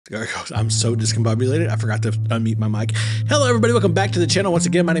There it goes. I'm so discombobulated, I forgot to unmute my mic. Hello everybody, welcome back to the channel. Once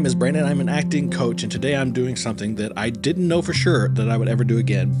again, my name is Brandon. I'm an acting coach, and today I'm doing something that I didn't know for sure that I would ever do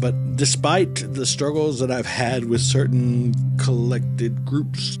again. But despite the struggles that I've had with certain collected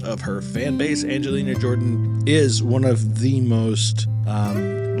groups of her fan base, Angelina Jordan is one of the most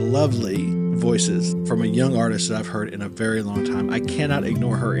lovely voices from a young artist that I've heard in a very long time. I cannot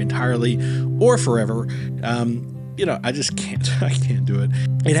ignore her entirely or forever. You know, I just can't. I can't do it.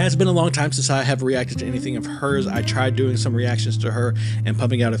 It has been a long time since I have reacted to anything of hers. I tried doing some reactions to her and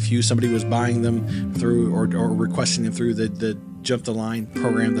pumping out a few. Somebody was buying them through or requesting them through the Jump the Line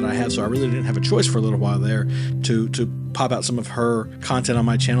program that I have, so I really didn't have a choice for a little while there to pop out some of her content on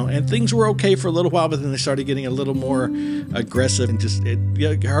my channel, and things were okay for a little while, but then they started getting a little more aggressive, and just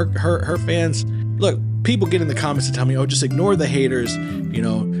her fans. Look, people get in the comments and tell me, oh, just ignore the haters, you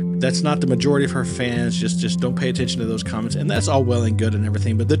know, that's not the majority of her fans, just don't pay attention to those comments, and that's all well and good and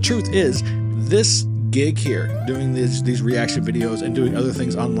everything, but the truth is, this gig here, doing these reaction videos and doing other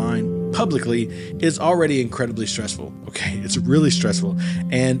things online publicly is already incredibly stressful. Okay, it's really stressful,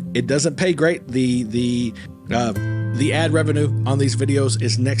 and it doesn't pay great. The ad revenue on these videos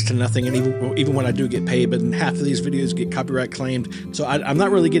is next to nothing, and even when I do get paid, but then half of these videos get copyright claimed, so I'm not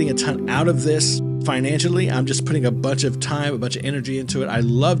really getting a ton out of this financially. I'm just putting a bunch of time, a bunch of energy into it. I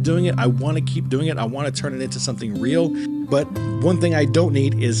love doing it. I want to keep doing it. I want to turn it into something real, but one thing I don't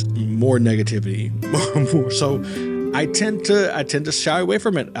need is more negativity. So I tend to shy away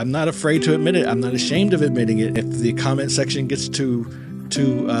from it. I'm not afraid to admit it. I'm not ashamed of admitting it. If the comment section gets too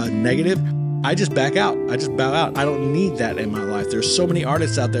negative, I just back out. I just bow out. I don't need that in my life. There's so many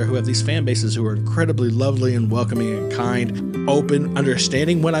artists out there who have these fan bases who are incredibly lovely and welcoming and kind, open,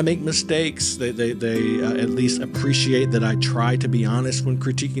 understanding when I make mistakes. They at least appreciate that I try to be honest when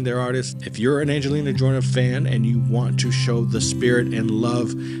critiquing their artists. If you're an Angelina Jordan fan and you want to show the spirit and love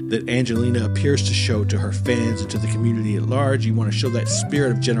that Angelina appears to show to her fans and to the community at large, you want to show that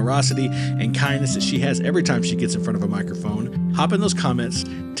spirit of generosity and kindness that she has every time she gets in front of a microphone, hop in those comments,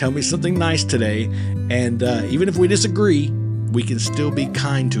 tell me something nice today, and even if we disagree, we can still be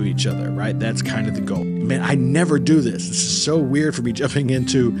kind to each other, right? That's kind of the goal. Man, I never do this. This is so weird for me jumping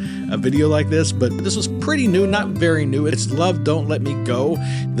into a video like this, but this was pretty new, not very new. It's Love Don't Let Me Go,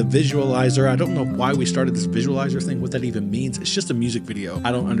 the visualizer. I don't know why we started this visualizer thing, what that even means. It's just a music video.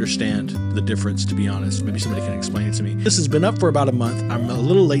 I don't understand the difference, to be honest. Maybe somebody can explain it to me. This has been up for about a month. I'm a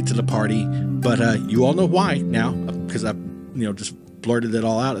little late to the party, but you all know why now, because I've, just blurted it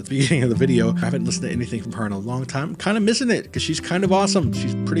all out at the beginning of the video. I haven't listened to anything from her in a long time. I'm kind of missing it because she's kind of awesome.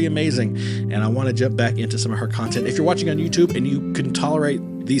 She's pretty amazing, and I want to jump back into some of her content. If you're watching on YouTube and you can tolerate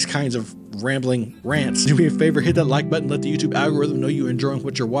these kinds of rambling rants, do me a favor, hit that like button, let the YouTube algorithm know you're enjoying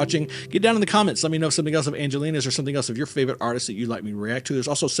what you're watching. Get down in the comments, let me know something else of Angelina's or something else of your favorite artists that you'd like me to react to. There's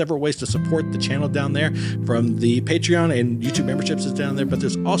also several ways to support the channel down there, from the Patreon and YouTube memberships is down there, but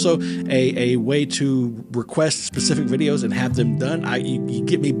there's also a way to request specific videos and have them done. You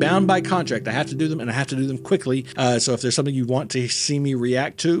get me bound by contract. I have to do them, and I have to do them quickly. So if there's something you want to see me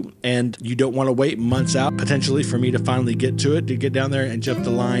react to and you don't want to wait months out potentially for me to finally get to it, to get down there and jump the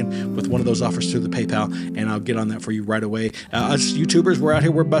line with one of those offers through the PayPal, and I'll get on that for you right away. Us YouTubers, we're out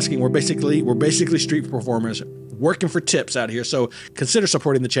here, we're busking, we're basically street performers working for tips out here, so consider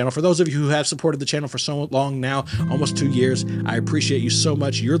supporting the channel. For those of you who have supported the channel for so long now, almost 2 years, I appreciate you so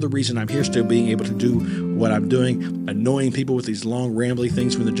much. You're the reason I'm here still being able to do what I'm doing, annoying people with these long rambly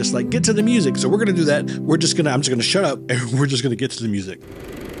things when they're just like, get to the music. So we're gonna do that. I'm just gonna shut up and we're just gonna get to the music.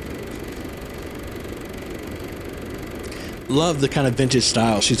 Love the kind of vintage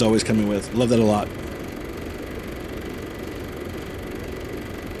style she's always coming with. Love that a lot.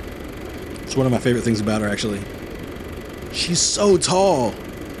 It's one of my favorite things about her, actually. She's so tall.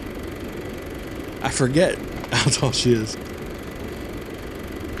 I forget how tall she is.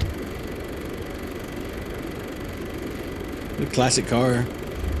 The classic car.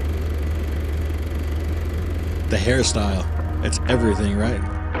 The hairstyle. It's everything, right?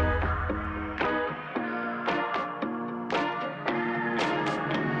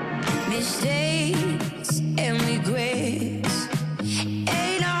 Mistakes and regrets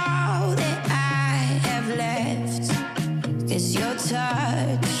ain't all that I have left, 'cause your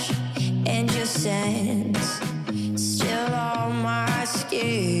touch and your sense still on my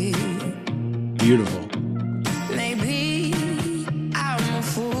skin. Beautiful. Maybe I'm a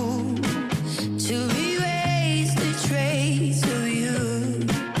fool to erase the trace of you,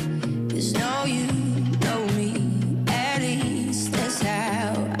 'cause no, you know me, at least that's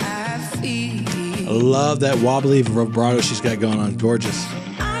how I feel. I love that wobbly vibrato she's got going on. Gorgeous.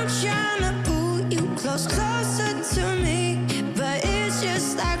 I'm trying to pull you closer to me, but it's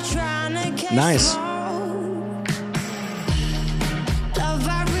just like Nice. Love,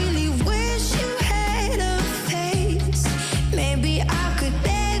 I really wish you had a face. Maybe I could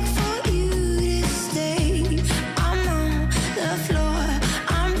beg for you to stay. I'm on the floor,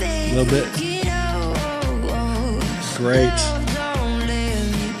 I'm begging. A little bit. Great.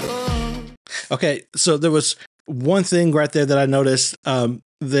 Okay, so there was one thing right there that I noticed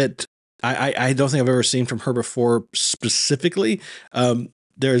that I don't think I've ever seen from her before specifically.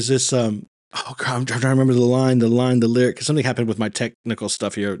 There's this oh God, I'm trying to remember the lyric, because something happened with my technical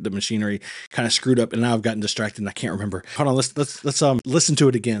stuff here. The machinery kind of screwed up, and now I've gotten distracted and I can't remember. Hold on, let's listen to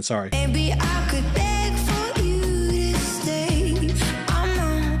it again. Sorry. Maybe I could beg for you to stay. I'm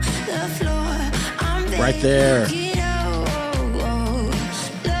on the floor, I'm begging. Right there.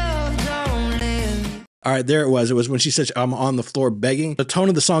 All right, there it was. It was when she said, I'm on the floor begging. The tone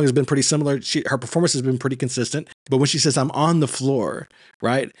of the song has been pretty similar. Her performance has been pretty consistent. But when she says, I'm on the floor,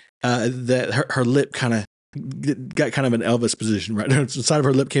 right, that her lip kind of got kind of an Elvis position, right? The side of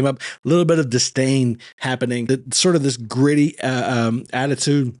her lip came up, a little bit of disdain happening, sort of this gritty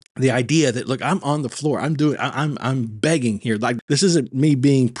attitude. The idea that, look, I'm on the floor, I'm begging here. Like, this isn't me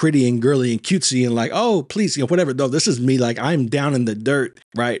being pretty and girly and cutesy and like, oh, please, whatever. No, this is me, like, I'm down in the dirt,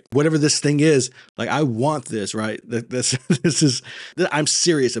 right? Whatever this thing is, like, I want this, right? I'm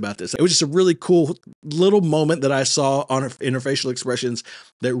serious about this. It was just a really cool little moment that I saw in her facial expressions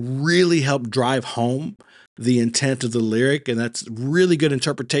that really helped drive home the intent of the lyric, and that's really good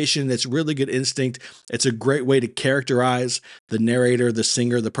interpretation. It's really good instinct. It's a great way to characterize the narrator, the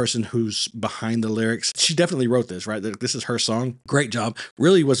singer, the person who's behind the lyrics. She definitely wrote this, right? This is her song. Great job.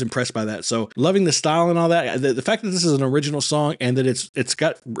 Really was impressed by that. So loving the style and all that. The fact that this is an original song and that it's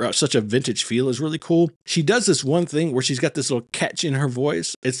got such a vintage feel is really cool. She does this one thing where she's got this little catch in her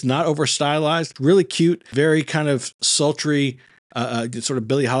voice. It's not over stylized, really cute, very kind of sultry, sort of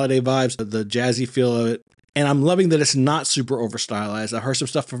Billie Holiday vibes, the jazzy feel of it. And I'm loving that it's not super over stylized. I heard some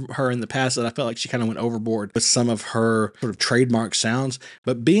stuff from her in the past that I felt like she kind of went overboard with some of her sort of trademark sounds.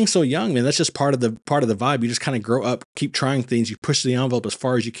 But being so young, man, that's just part of the vibe. You just kind of grow up, keep trying things. You push the envelope as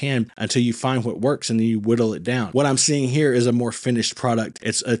far as you can until you find what works, and then you whittle it down. What I'm seeing here is a more finished product.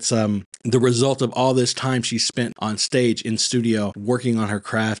 It's the result of all this time she spent on stage, in studio, working on her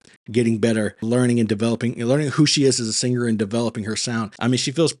craft, getting better, learning who she is as a singer and developing her sound. I mean,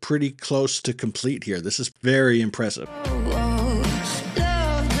 she feels pretty close to complete here. This is very impressive.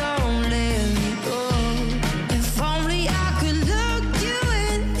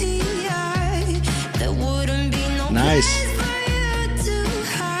 Nice.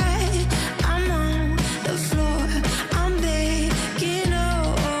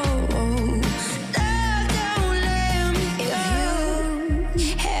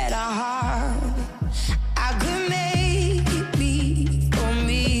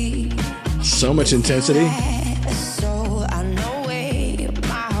 So much intensity.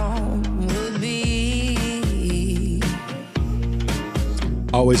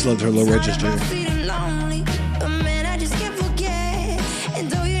 Always loved her low register.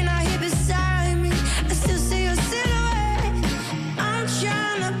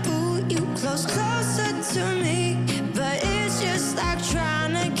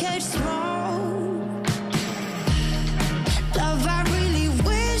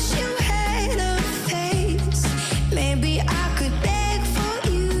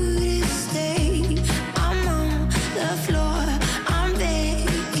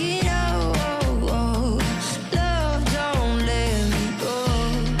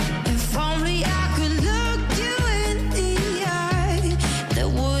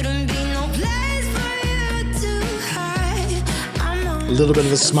 A little bit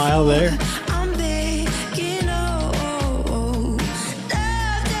of a smile there.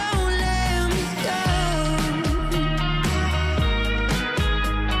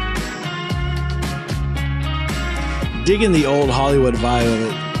 Digging the old Hollywood vibe of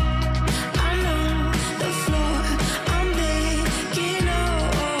it.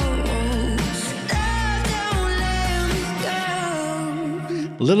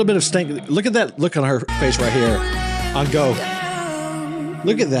 A little bit of stank. Look at that look on her face right here. On go.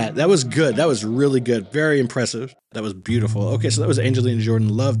 Look at that. That was good. That was really good. Very impressive. That was beautiful. Okay, so that was Angelina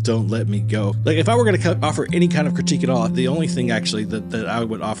Jordan, Love Don't Let Me Go. Like, if I were going to offer any kind of critique at all, the only thing actually that I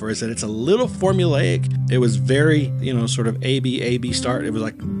would offer is that it's a little formulaic. It was very, sort of A-B start. It was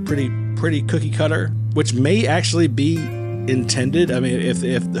like pretty cookie cutter, which may actually be intended. I mean,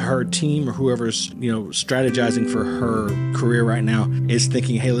 if her team or whoever's strategizing for her career right now is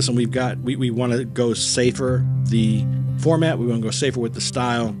thinking, hey, listen, we want to go safer. The format. We want to go safer with the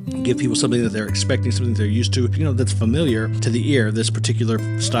style, give people something that they're expecting, something they're used to, that's familiar to the ear, this particular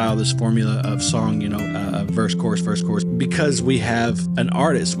style, this formula of song, verse, chorus, because we have an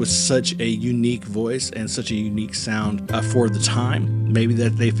artist with such a unique voice and such a unique sound for the time. Maybe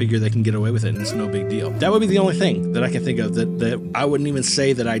that they figure they can get away with it and it's no big deal. That would be the only thing that I can think of that I wouldn't even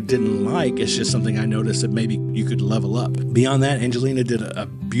say that I didn't like. It's just something I noticed that maybe you could level up. Beyond that, Angelina did a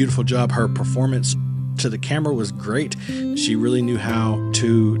beautiful job. Her performance to the camera was great. She really knew how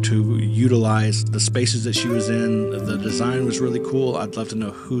to utilize the spaces that she was in. The design was really cool. I'd love to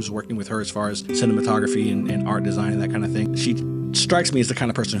know who's working with her as far as cinematography and art design and that kind of thing. She strikes me as the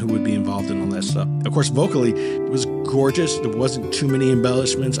kind of person who would be involved in all that stuff. Of course, vocally, it was gorgeous. There wasn't too many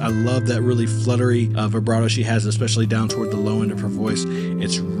embellishments. I love that really fluttery vibrato she has, especially down toward the low end of her voice.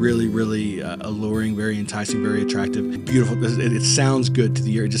 It's really, really alluring, very enticing, very attractive, beautiful. It sounds good to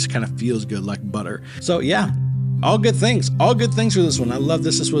the ear. It just kind of feels good, like butter. So yeah, all good things for this one. I love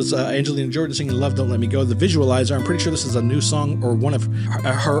this. This was Angelina Jordan singing Love Don't Let Me Go. The visualizer, I'm pretty sure this is a new song or one of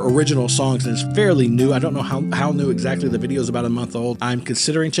her original songs, and it's fairly new. I don't know how new exactly. The video is about a month old. I'm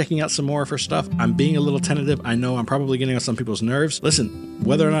considering checking out some more of her stuff. I'm being a little tentative. I know I'm probably getting on some people's nerves. Listen,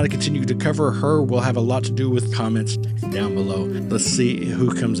 whether or not I continue to cover her will have a lot to do with comments down below. Let's see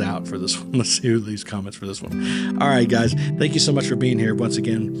who comes out for this one. Let's see who leaves comments for this one. All right, guys, thank you so much for being here once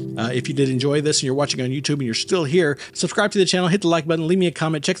again. If you did enjoy this and you're watching on YouTube and you're still here, subscribe to the channel, hit the like button, leave me a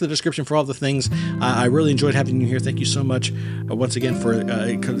comment, check the description for all the things. I really enjoyed having you here. Thank you so much once again for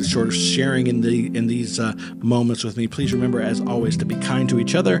sort of sharing in these moments with me. Please remember, as always, to be kind to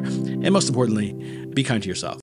each other, and most importantly, be kind to yourself.